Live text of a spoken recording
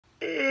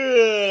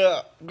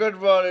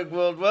Good morning,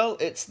 world. Well,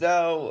 it's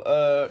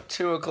now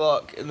 2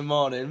 o'clock in the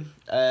morning.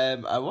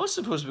 I was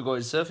supposed to be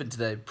going surfing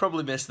today.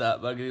 Probably missed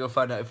that, but I'm gonna go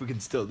find out if we can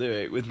still do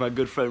it with my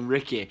good friend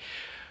Ricky.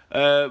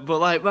 But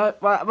like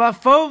my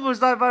phone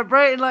was like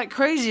vibrating like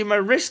crazy in my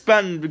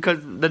wristband because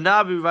the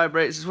Nabu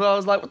vibrates as well. I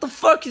was like, what the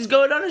fuck is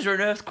going on? Is there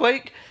an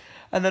earthquake?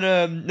 And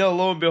then no,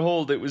 lo and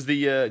behold, it was the.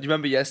 Do you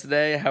remember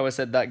yesterday how I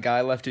said that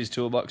guy left his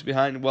toolbox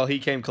behind? Well, he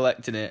came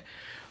collecting it,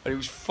 and he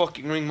was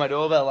fucking ringing my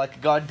doorbell like a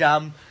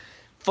goddamn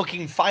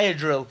fucking fire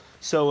drill.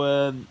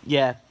 So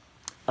yeah,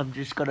 I'm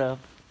just gonna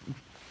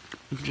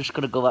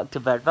go back to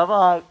bed. Bye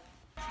bye.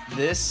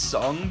 This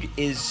song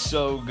is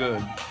so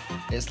good.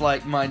 It's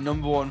like my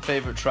 #1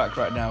 favorite track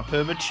right now.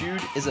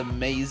 Hermitude is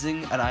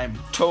amazing, and I'm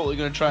totally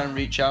gonna try and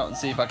reach out and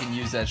see if I can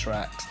use their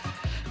tracks.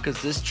 Cause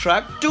this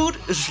track, dude,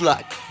 is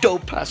like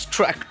dope ass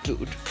track,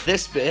 dude.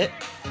 This bit,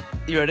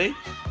 you ready?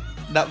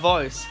 That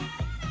voice.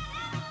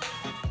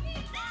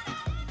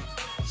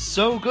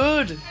 So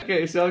good.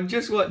 Okay, so I'm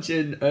just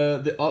watching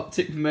the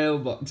Optic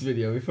Mailbox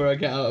video before I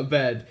get out of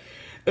bed,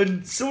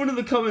 and someone in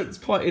the comments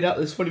pointed out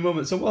this funny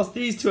moment. So whilst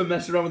these two are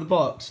messing around with the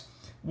box,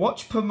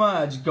 watch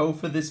Pomage go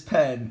for this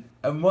pen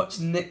and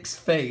watch Nick's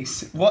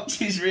face. Watch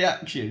his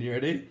reaction. You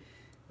ready?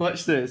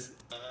 Watch this.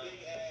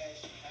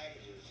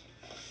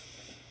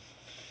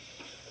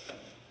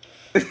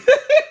 He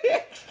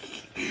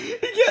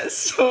gets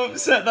so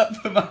upset that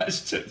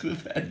Pomage took the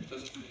pen.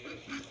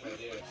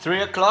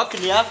 3 o'clock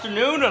in the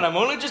afternoon, and I'm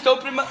only just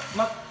opening my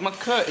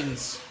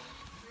curtains.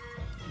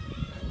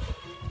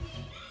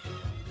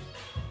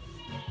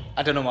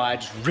 I don't know why, I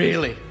just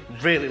really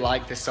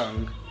like this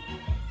song.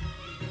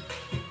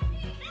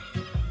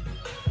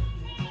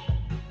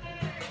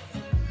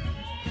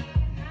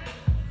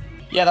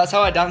 Yeah, that's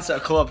how I dance at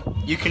a club.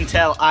 You can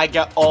tell I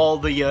get all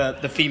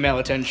the female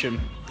attention.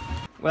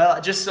 Well,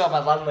 I just saw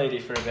my landlady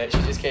for a bit. She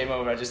just came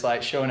over, just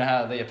like showing her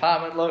how the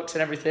apartment looks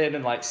and everything,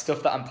 and like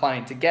stuff that I'm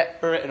planning to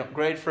get for it and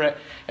upgrade for it.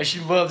 And she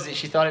loves it.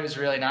 She thought it was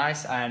really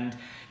nice, and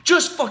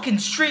just fucking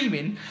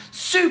streaming,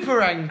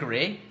 super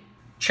angry.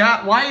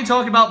 Chat, why are you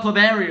talking about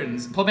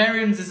plebarians?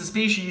 Plebarians is a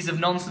species of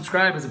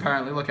non-subscribers,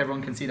 apparently. Look,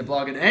 everyone can see the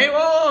blog. And hey,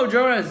 whoa,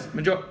 Juarez.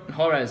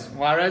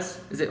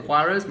 Is it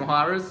Juarez?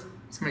 Mojarez?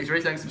 Somebody's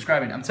really saying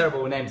subscribing. I'm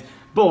terrible with names.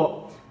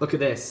 But look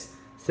at this.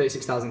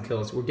 36,000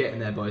 kills. We're getting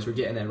there, boys. We're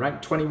getting there.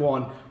 Rank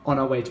 21 on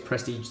our way to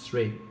Prestige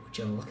 3. Would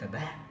you look at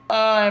that?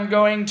 I'm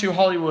going to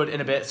Hollywood in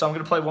a bit, so I'm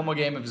going to play one more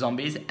game of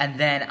zombies, and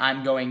then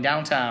I'm going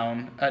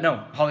downtown.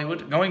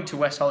 Going to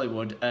West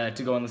Hollywood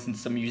to go and listen to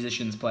some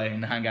musicians play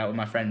and hang out with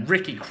my friend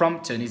Ricky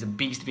Crompton. He's a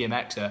beast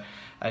BMXer,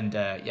 and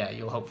yeah,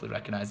 you'll hopefully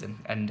recognize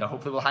him. And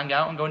hopefully we'll hang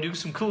out and go and do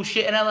some cool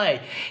shit in LA.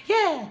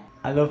 Yeah!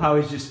 I love how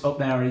he's just up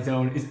there on his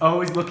own. He's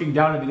always looking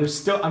down at me.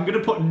 I'm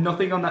gonna put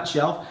nothing on that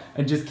shelf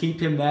and just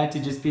keep him there to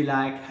just be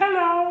like,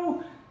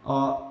 hello,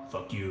 or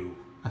fuck you.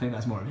 I think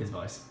that's more of his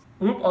voice.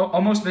 Oop,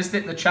 almost missed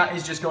it. The chat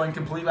is just going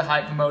completely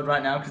hyper mode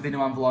right now because they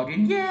know I'm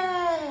vlogging.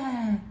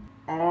 Yeah!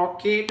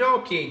 Okie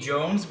dokie,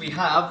 Jones. We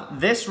have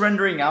this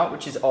rendering out,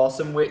 which is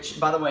awesome, which,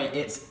 by the way,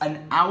 it's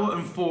 1 hour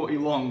and 40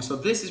 long, so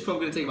this is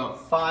probably gonna take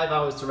about 5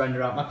 hours to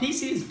render out. My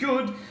PC is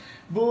good,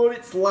 but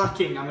it's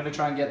lacking. I'm gonna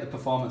try and get the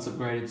performance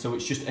upgraded so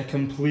it's just a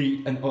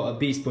complete and utter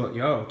beast. But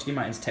yo,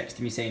 T-Martin's texting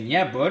me saying,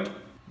 yeah, bud.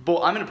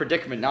 But I'm in a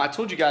predicament. Now, I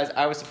told you guys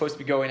I was supposed to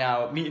be going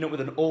out, meeting up with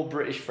an old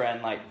British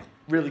friend, like,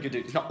 really good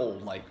dude. He's not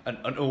old, like,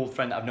 an old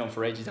friend that I've known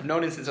for ages. I've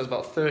known him since I was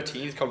about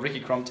 13. He's called Ricky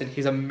Crompton.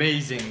 He's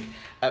amazing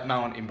at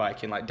mountain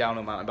biking, like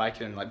downhill mountain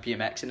biking and like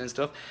BMXing and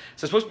stuff.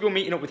 So I'm supposed to be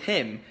meeting up with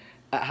him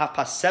at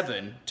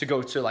 7:30 to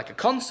go to like a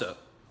concert.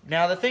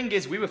 Now, the thing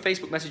is, we were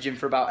Facebook messaging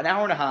for about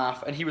 1.5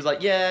 hours, and he was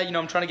like, yeah, you know,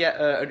 I'm trying to get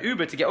an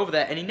Uber to get over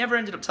there, and he never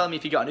ended up telling me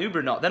if he got an Uber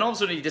or not. Then all of a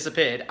sudden he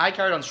disappeared. I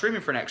carried on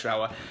streaming for an extra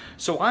hour,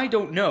 so I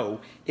don't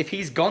know if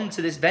he's gone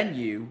to this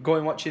venue,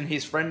 going watching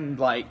his friend,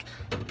 like,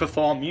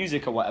 perform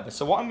music or whatever.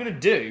 So what I'm going to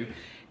do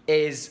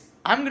is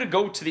I'm going to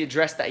go to the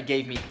address that he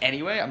gave me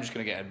anyway. I'm just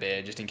going to get a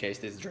beer just in case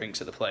there's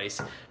drinks at the place.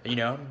 You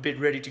know, I'm a bit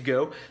ready to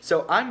go.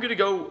 So I'm going to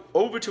go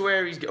over to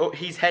where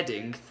he's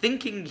heading,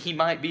 thinking he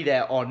might be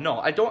there or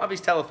not. I don't have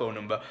his telephone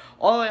number.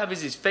 All I have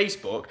is his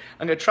Facebook.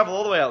 I'm going to travel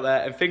all the way out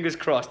there, and fingers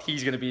crossed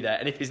he's going to be there.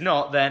 And if he's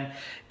not, then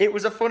it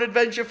was a fun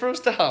adventure for us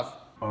to have.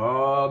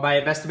 Oh, my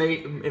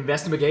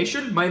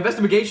investigation? My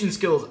investigation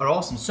skills are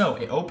awesome. So,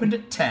 it opened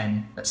at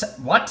 10.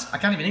 What? I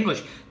can't even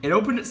English. It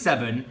opened at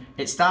 7.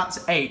 It starts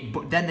at 8,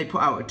 but then they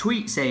put out a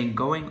tweet saying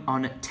going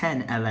on at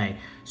 10 LA.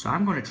 So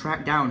I'm going to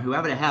track down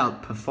whoever the hell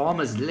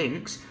performers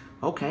links.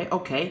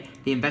 Okay.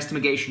 The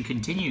investigation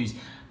continues.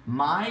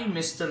 My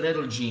Mr.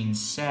 Little Jean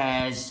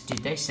says, did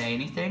they say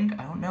anything?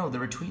 I don't know. They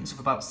were tweeting stuff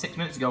about 6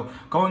 minutes ago.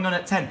 Going on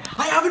at 10.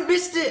 I haven't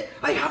missed it.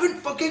 I haven't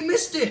fucking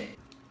missed it.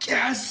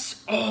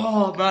 Yes!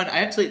 Oh man,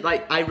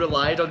 I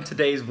relied on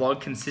today's vlog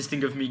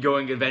consisting of me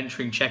going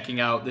adventuring, checking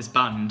out this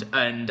band,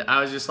 and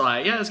I was just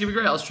like, yeah, it's gonna be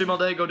great, I'll stream all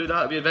day, go do that,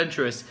 it'll be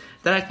adventurous.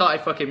 Then I thought I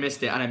fucking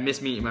missed it, and I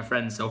missed meeting my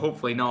friends, so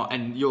hopefully not,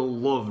 and you'll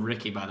love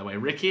Ricky, by the way.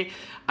 Ricky,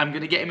 I'm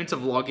gonna get him into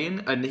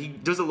vlogging, and he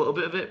does a little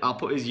bit of it. I'll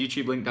put his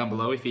YouTube link down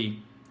below if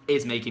he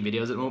is making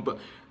videos at the moment, but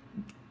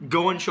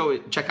Go and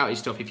check out his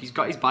stuff. If he's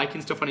got his bike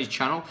and stuff on his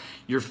channel,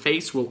 your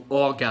face will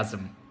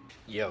orgasm.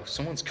 Yo,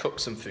 someone's cooked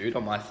some food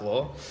on my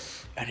floor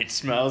and it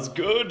smells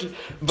good,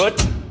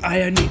 but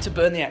I need to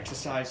burn the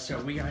exercise, so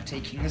we are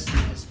taking the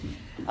stairs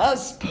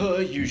as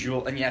per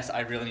usual. And yes,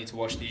 I really need to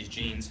wash these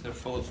jeans. They're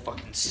full of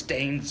fucking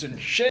stains and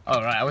shit.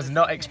 All right, I was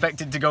not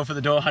expected to go for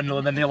the door handle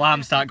and then the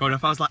alarm started going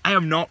off. I was like, I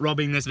am not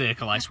robbing this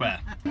vehicle, I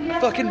swear.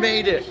 Fucking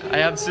made it.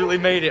 I absolutely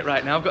made it.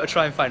 Right now I've got to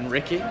try and find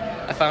Ricky.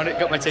 I found it,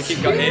 got my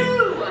ticket, got in.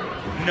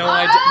 No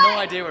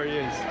idea where he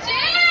is.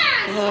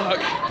 Fuck.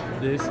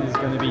 This is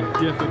going to be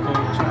difficult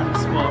trying to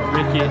spot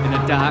Ricky in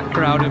a dark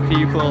crowd of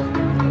people.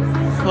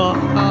 Fuck.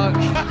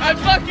 I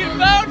fucking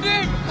found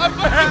him! I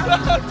fucking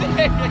found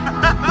him!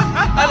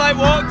 I like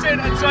walked in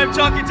and so I'm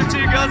talking to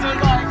two girls and I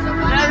was like,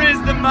 there is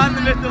the man,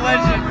 the myth, the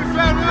legend,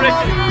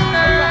 Ricky.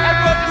 I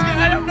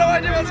have no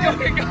idea what's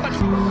going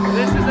on.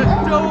 This is a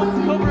dope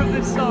cover of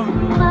this song.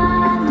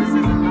 This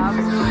is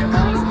absolutely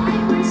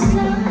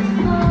amazing.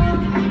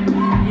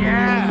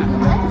 Yeah.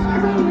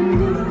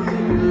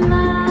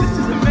 This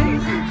is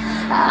amazing.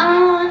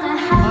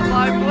 On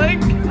live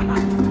blink.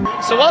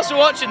 So whilst we're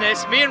watching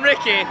this, me and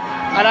Ricky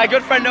and our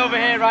good friend over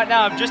here right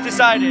now have just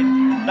decided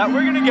that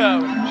we're gonna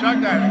go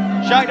shark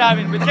diving. Shark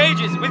diving with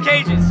cages. With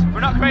cages. We're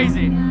not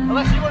crazy.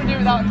 Unless you want to do it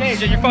without a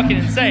cage, and you're fucking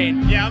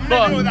insane. Yeah, I'm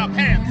gonna do it without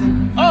pants.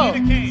 Oh,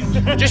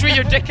 just with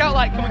your dick out,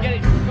 like come and get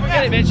it,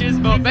 bitches.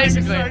 But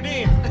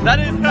basically,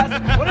 that's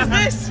what is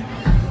this?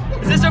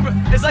 Is this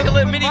it's like a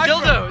little mini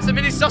dildo. It's a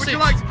mini sausage. Would you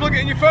like to plug it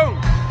in your phone?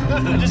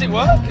 Does it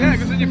work? Yeah, it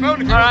goes in your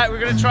phone. Alright, we're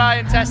going to try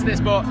and test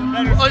this, but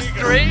us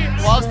three,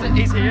 whilst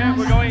he's here,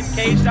 we're going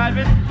cage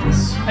diving.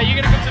 Are you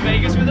going to come to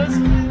Vegas with us?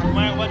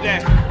 What day?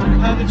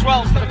 The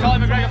 12th for the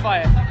Conor McGregor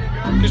fight.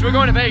 Because we're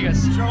going to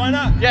Vegas. Sure, why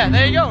not? Yeah,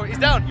 there you go. He's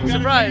down.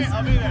 Surprise.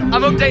 I'll be there.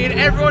 I'm updating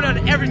everyone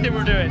on everything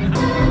we're doing.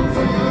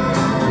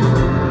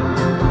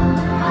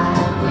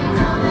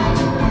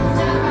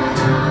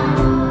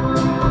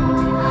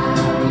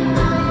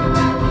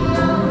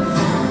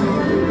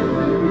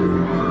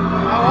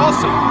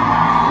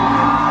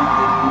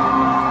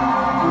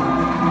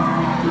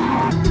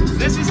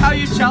 This is how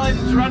you challenge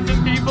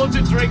random people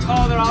to drink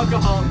all their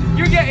alcohol.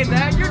 You're getting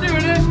there, you're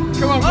doing it.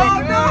 Come on,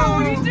 oh no,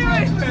 what are you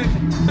doing?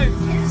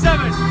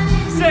 7,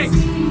 6,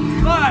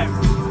 5,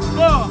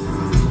 4,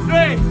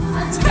 3.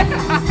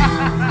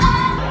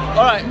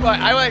 Alright,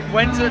 I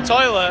went to the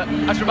toilet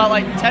after about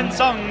like 10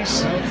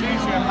 songs.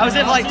 I was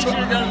there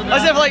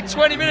for like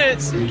 20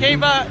 minutes, came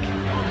back,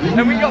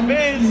 and we got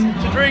beers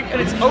to drink,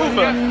 and it's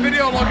over.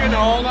 Video logging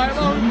all night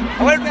long.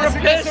 I went for a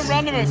piss.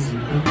 Some randomness.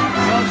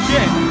 Well,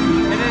 shit.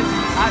 It is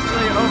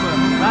actually over.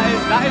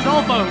 That is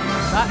all, folks.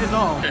 That is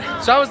all.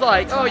 So I was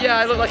like, oh yeah,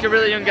 I look like a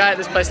really young guy at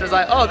this place. And I was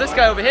like, oh, this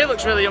guy over here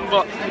looks really young,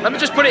 but let me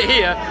just put it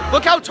here.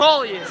 Look how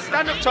tall he is.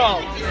 Stand up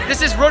tall.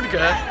 This is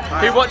Rudger,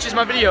 who watches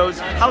my videos.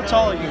 How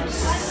tall are you?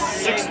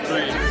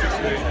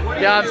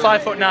 6'3". Yeah, I'm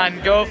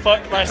 5'9". Go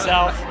fuck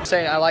myself. I'm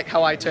saying I like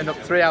how I turned up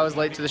 3 hours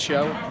late to the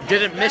show.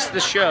 Didn't miss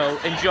the show.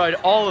 Enjoyed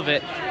all of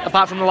it,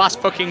 apart from the last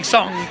fucking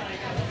song.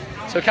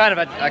 So I kind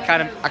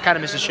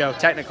of missed the show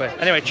technically.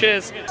 Anyway,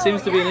 cheers.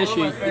 Seems to be an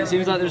issue. It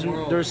seems like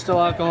there's still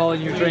alcohol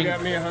in your drink.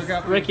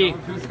 Ricky,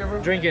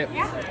 drink it.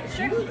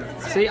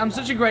 See, I'm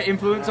such a great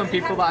influence on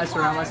people that I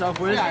surround myself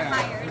with,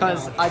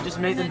 because I just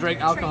make them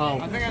drink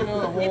alcohol.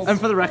 And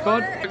for the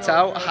record, worked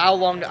out how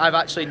long I've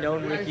actually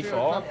known Ricky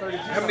for.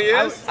 How many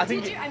years? I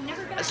think.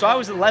 So I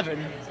was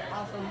 11.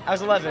 I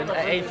was 11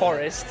 at A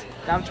Forest.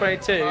 Now I'm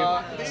 22.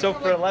 So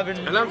for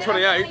 11. And I'm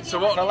 28. So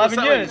what? For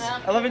 11 years.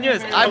 11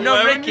 years. I've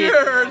known Ricky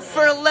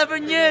for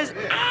 11 years.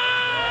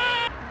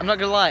 I'm not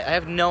gonna lie. I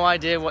have no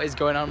idea what is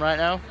going on right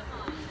now.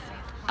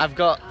 I've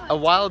got a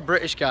wild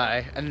British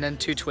guy and then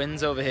 2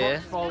 twins over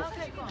here.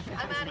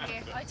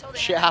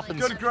 Shit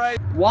happens.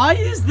 Why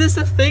is this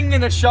a thing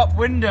in a shop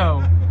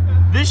window?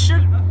 This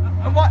should.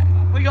 What?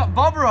 We got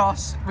Bob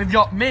Ross. We've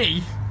got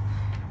me.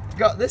 We've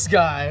got this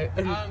guy.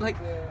 And like.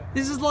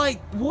 This is like,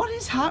 what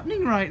is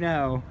happening right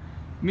now?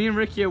 Me and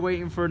Ricky are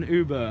waiting for an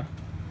Uber.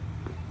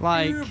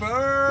 Like,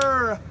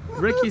 Uber!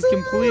 Ricky's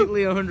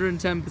completely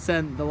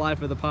 110% the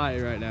life of the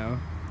party right now.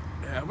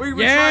 Yeah, we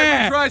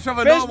tried to have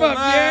a normal night.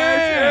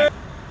 Yeah!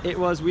 It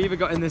was, we either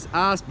got in this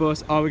ass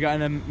bus or we got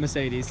in a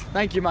Mercedes.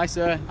 Thank you, my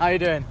sir. How you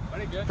doing?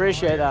 Very good.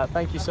 Appreciate that.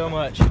 Thank you so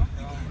much.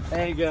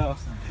 There you go.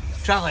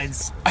 Traveling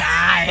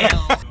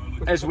style.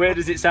 As weird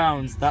as it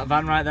sounds, that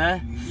van right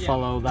there,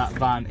 follow that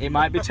van. It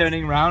might be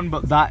turning around,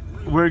 but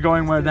we're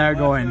going where they're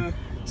going.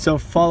 So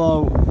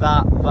follow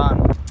that van.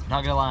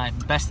 Not gonna lie,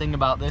 best thing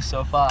about this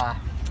so far.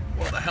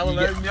 What the hell are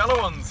those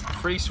yellow ones?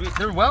 Free sweets.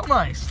 They're well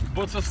nice.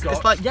 Butterscotch.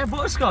 It's like, yeah,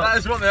 butterscotch. That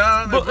is what they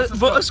are, aren't they?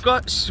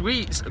 Butterscotch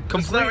sweets.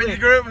 Completely. You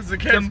grew up as a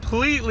kid.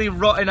 Completely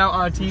rotting out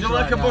our teeth. Would you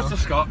like a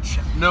butterscotch?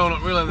 No,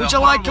 not really. Would you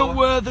like a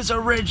Werther's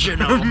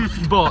original?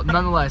 But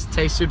nonetheless,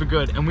 tastes super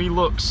good. And we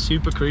look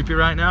super creepy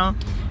right now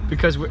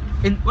because we're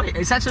in. Wait,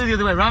 it's actually the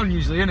other way around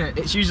usually, isn't it?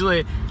 It's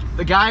usually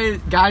the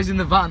guys in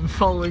the van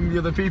following the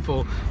other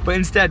people, but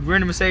instead we're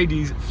in a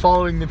Mercedes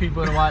following the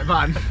people in a white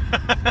van.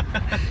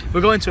 We're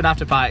going to an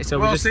after party, so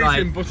we're just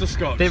like.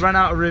 Butterscotch. They ran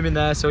out of room in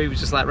there, so he was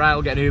just like, right,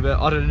 we'll get an Uber,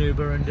 ordered an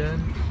Uber, and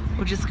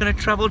we're just gonna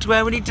travel to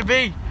where we need to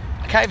be.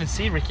 I can't even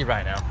see Ricky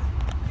right now.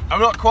 I'm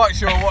not quite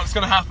sure what's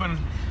going to happen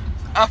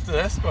after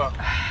this, but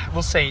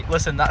we'll see.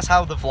 Listen, that's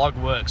how the vlog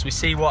works. We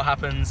see what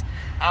happens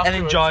and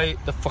enjoy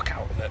the fuck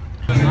out of it.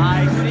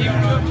 I seem to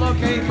have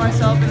located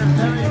myself in a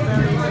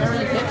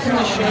very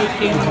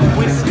hipster-shaking,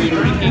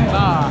 whiskey-drinking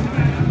bar.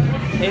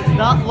 It's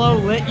that low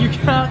lit, you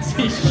can't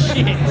see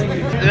shit.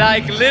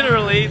 Like,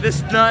 literally,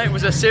 this night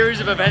was a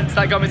series of events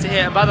that got me to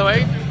here. And by the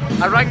way,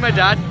 I rang my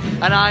dad,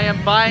 and I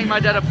am buying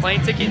my dad a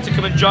plane ticket to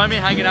come and join me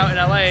hanging out in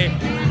LA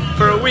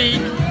for a week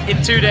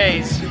in 2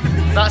 days.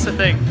 That's the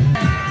thing.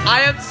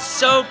 I am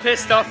so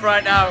pissed off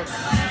right now.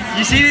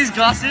 You see these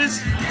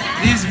glasses?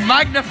 These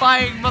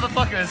magnifying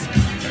motherfuckers.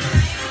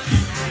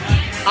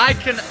 I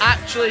can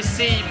actually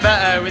see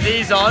better with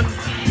these on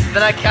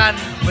than I can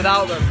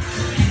without them.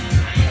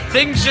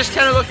 Things just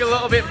kind of look a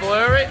little bit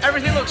blurry.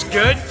 Everything looks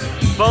good,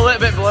 but a little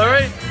bit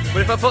blurry.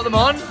 But if I put them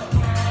on,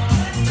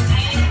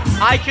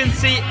 I can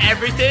see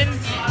everything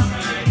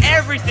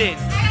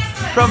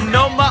from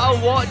no matter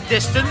what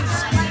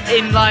distance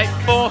in like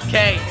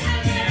 4K.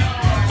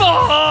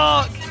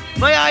 Fuck!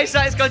 My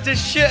eyesight's gone to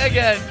shit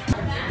again.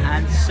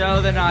 And so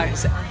the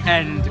nights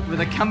end with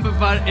a camper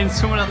van in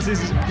someone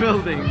else's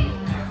building,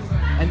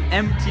 an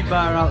empty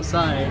bar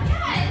outside,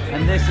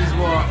 and this is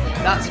what,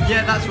 that's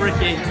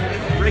Ricky.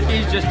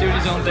 Ricky's just doing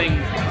his own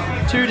thing.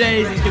 2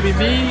 days, it's gonna be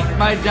me,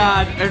 my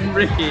dad, and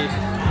Ricky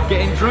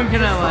getting drunk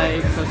in LA,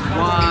 because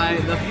why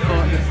the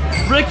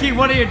fuck? Ricky,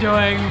 what are you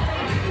doing?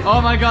 Oh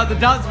my god, the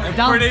dance.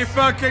 pretty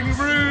fucking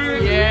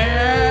rude.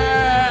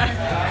 Yeah!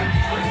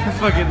 I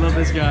fucking love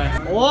this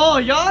guy. Oh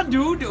yeah,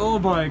 dude. Oh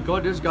my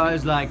god, this guy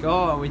is like,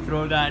 oh, we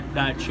throw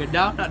that shit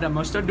down, that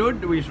mustard,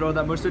 dude. We throw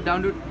that mustard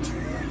down, dude.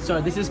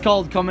 Sorry, this is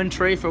called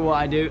commentary for what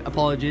I do.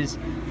 Apologies.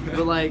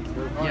 But like,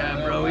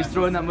 yeah, bro, he's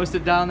throwing that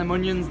mustard down, them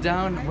onions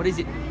down. What is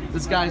it?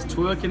 This guy's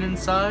twerking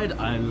inside.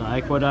 I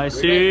like what I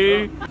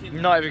see.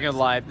 I'm not even gonna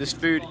lie, this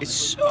food is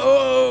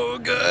so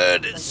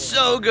good. It's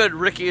so good.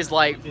 Ricky is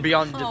like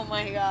beyond. Oh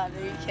my god,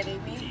 are you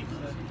kidding me?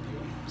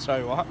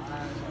 Sorry, what?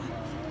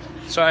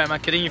 Sorry, am I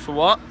kidding you for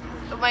what?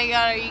 Oh my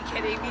god, are you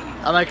kidding me?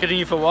 Am I kidding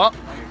you for what?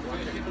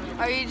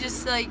 Are you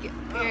just like,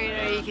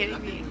 are you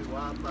kidding me?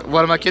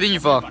 What am I kidding you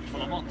for?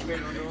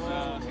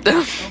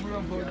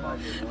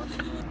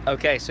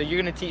 Okay, so you're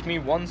gonna teach me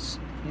one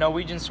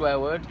Norwegian swear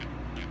word,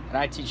 and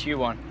I teach you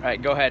one. All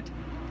right, go ahead.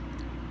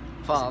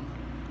 Fun.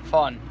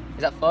 Fun.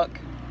 Is that fuck?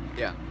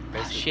 Yeah.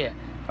 Ah, shit.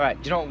 All right.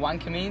 Do you know what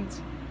wanker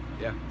means?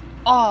 Yeah.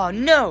 Oh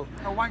no.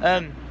 Oh,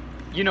 wanker.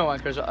 You know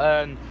wanker as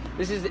well.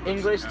 This is the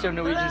English to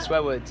Norwegian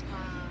swear words.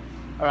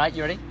 All right,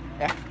 you ready?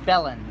 Yeah.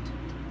 Bellend.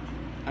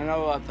 I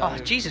know what that Oh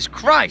is. Jesus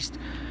Christ.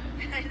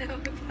 I know.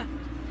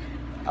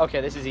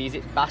 Okay, this is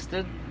easy.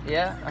 Bastard.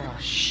 Yeah. Oh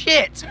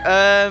shit.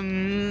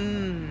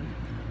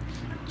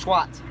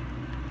 Twat.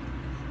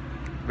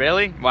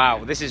 Really?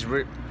 Wow. This is.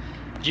 Do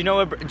you know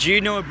a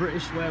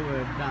British swear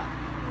word that?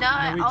 No, all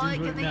I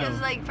Norwegians can think would is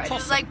know. like French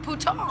is like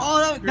putain.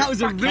 Oh, that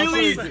was a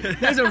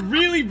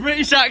really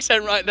British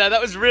accent right there.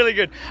 That was really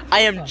good. I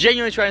am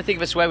genuinely trying to think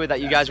of a swear word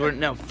that you guys wouldn't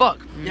know. Fuck.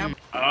 Yep.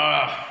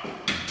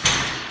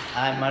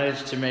 I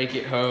managed to make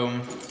it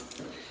home.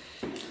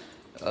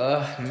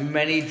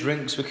 Many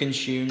drinks were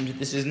consumed.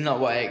 This is not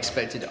what I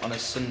expected on a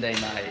Sunday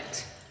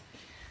night.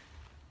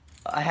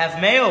 I have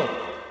mail.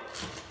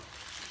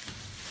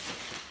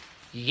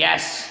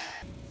 Yes.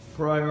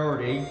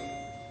 Priority.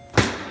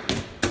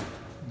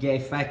 Yeah,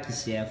 fuck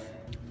yourself.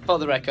 For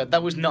the record,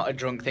 that was not a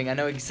drunk thing. I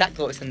know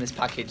exactly what's in this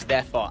package,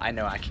 therefore I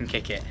know I can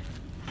kick it.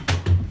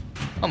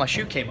 Oh, my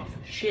shoe came off.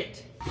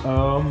 Shit.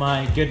 Oh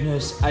my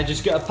goodness, I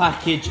just got a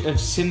package of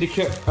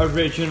Syndicate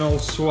original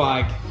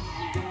swag.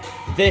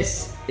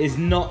 This is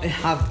not this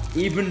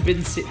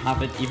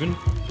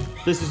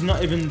has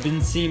not even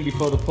been seen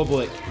before the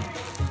public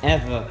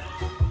ever.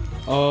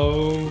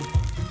 Oh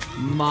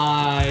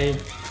my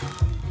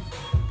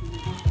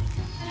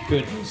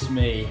goodness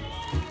me.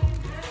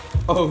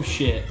 Oh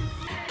shit.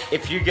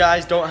 If you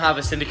guys don't have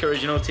a Syndicate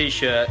original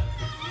t-shirt,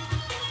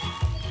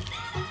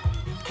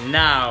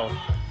 now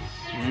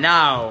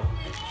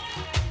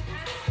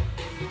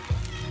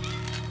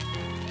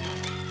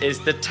is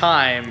the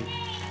time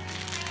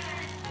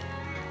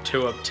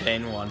to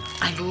obtain one.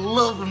 I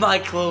love my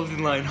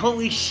clothing line.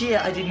 Holy shit,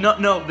 I did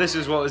not know this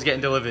is what was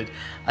getting delivered.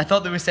 I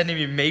thought they were sending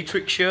me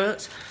Matrix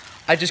shirts.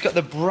 I just got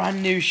the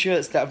brand new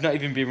shirts that have not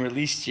even been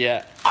released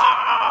yet.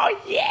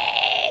 Oh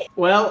yeah!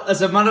 Well,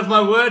 as a man of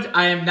my word,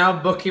 I am now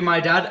booking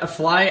my dad a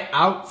flight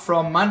out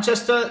from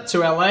Manchester to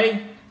LA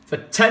for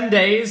 10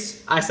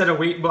 days. I said a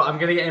week, but I'm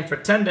gonna get in for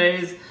 10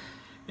 days.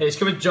 He's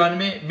coming to join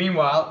me.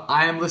 Meanwhile,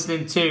 I am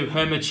listening to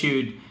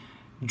Hermitude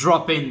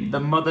dropping the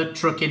mother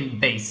trucking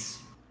bass.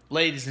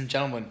 Ladies and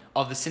gentlemen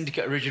of the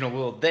Syndicate original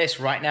world, this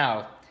right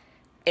now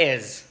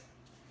is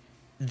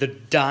the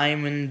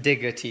Diamond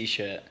Digger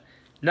t-shirt.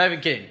 Not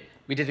even kidding.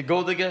 We did the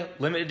Gold Digger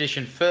limited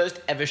edition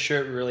first ever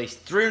shirt we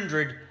released,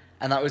 300,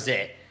 and that was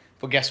it.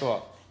 But guess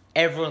what?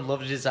 Everyone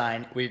loved the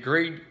design. We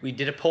agreed. We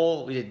did a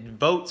poll. We did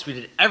votes. We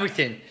did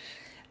everything,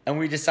 and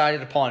we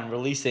decided upon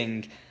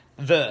releasing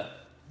the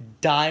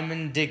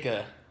Diamond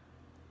Digger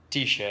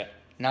t-shirt.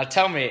 Now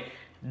tell me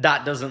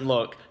that doesn't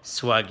look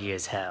swaggy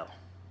as hell.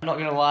 I'm not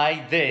gonna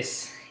lie,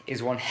 this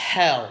is one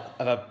hell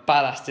of a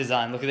badass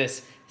design. Look at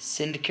this,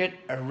 Syndicate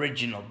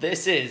Original.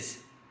 This is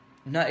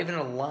not even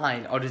a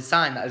line or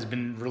design that has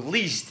been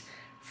released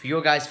for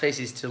your guys'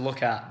 faces to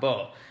look at,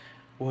 but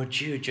would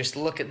you just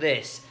look at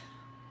this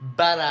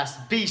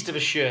badass beast of a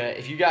shirt?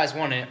 If you guys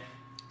want it,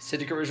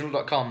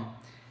 syndicateoriginal.com.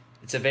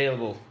 It's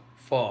available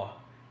for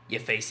your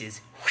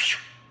faces.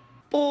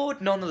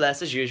 But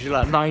nonetheless, as usual,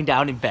 I'm lying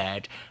down in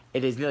bed.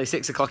 It is nearly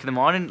 6 o'clock in the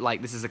morning,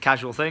 like this is a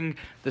casual thing.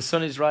 The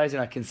sun is rising,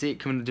 I can see it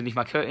coming underneath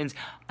my curtains,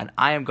 and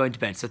I am going to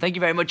bed. So thank you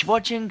very much for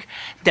watching.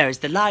 There is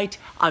the light,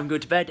 I'm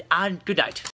going to bed, and good night.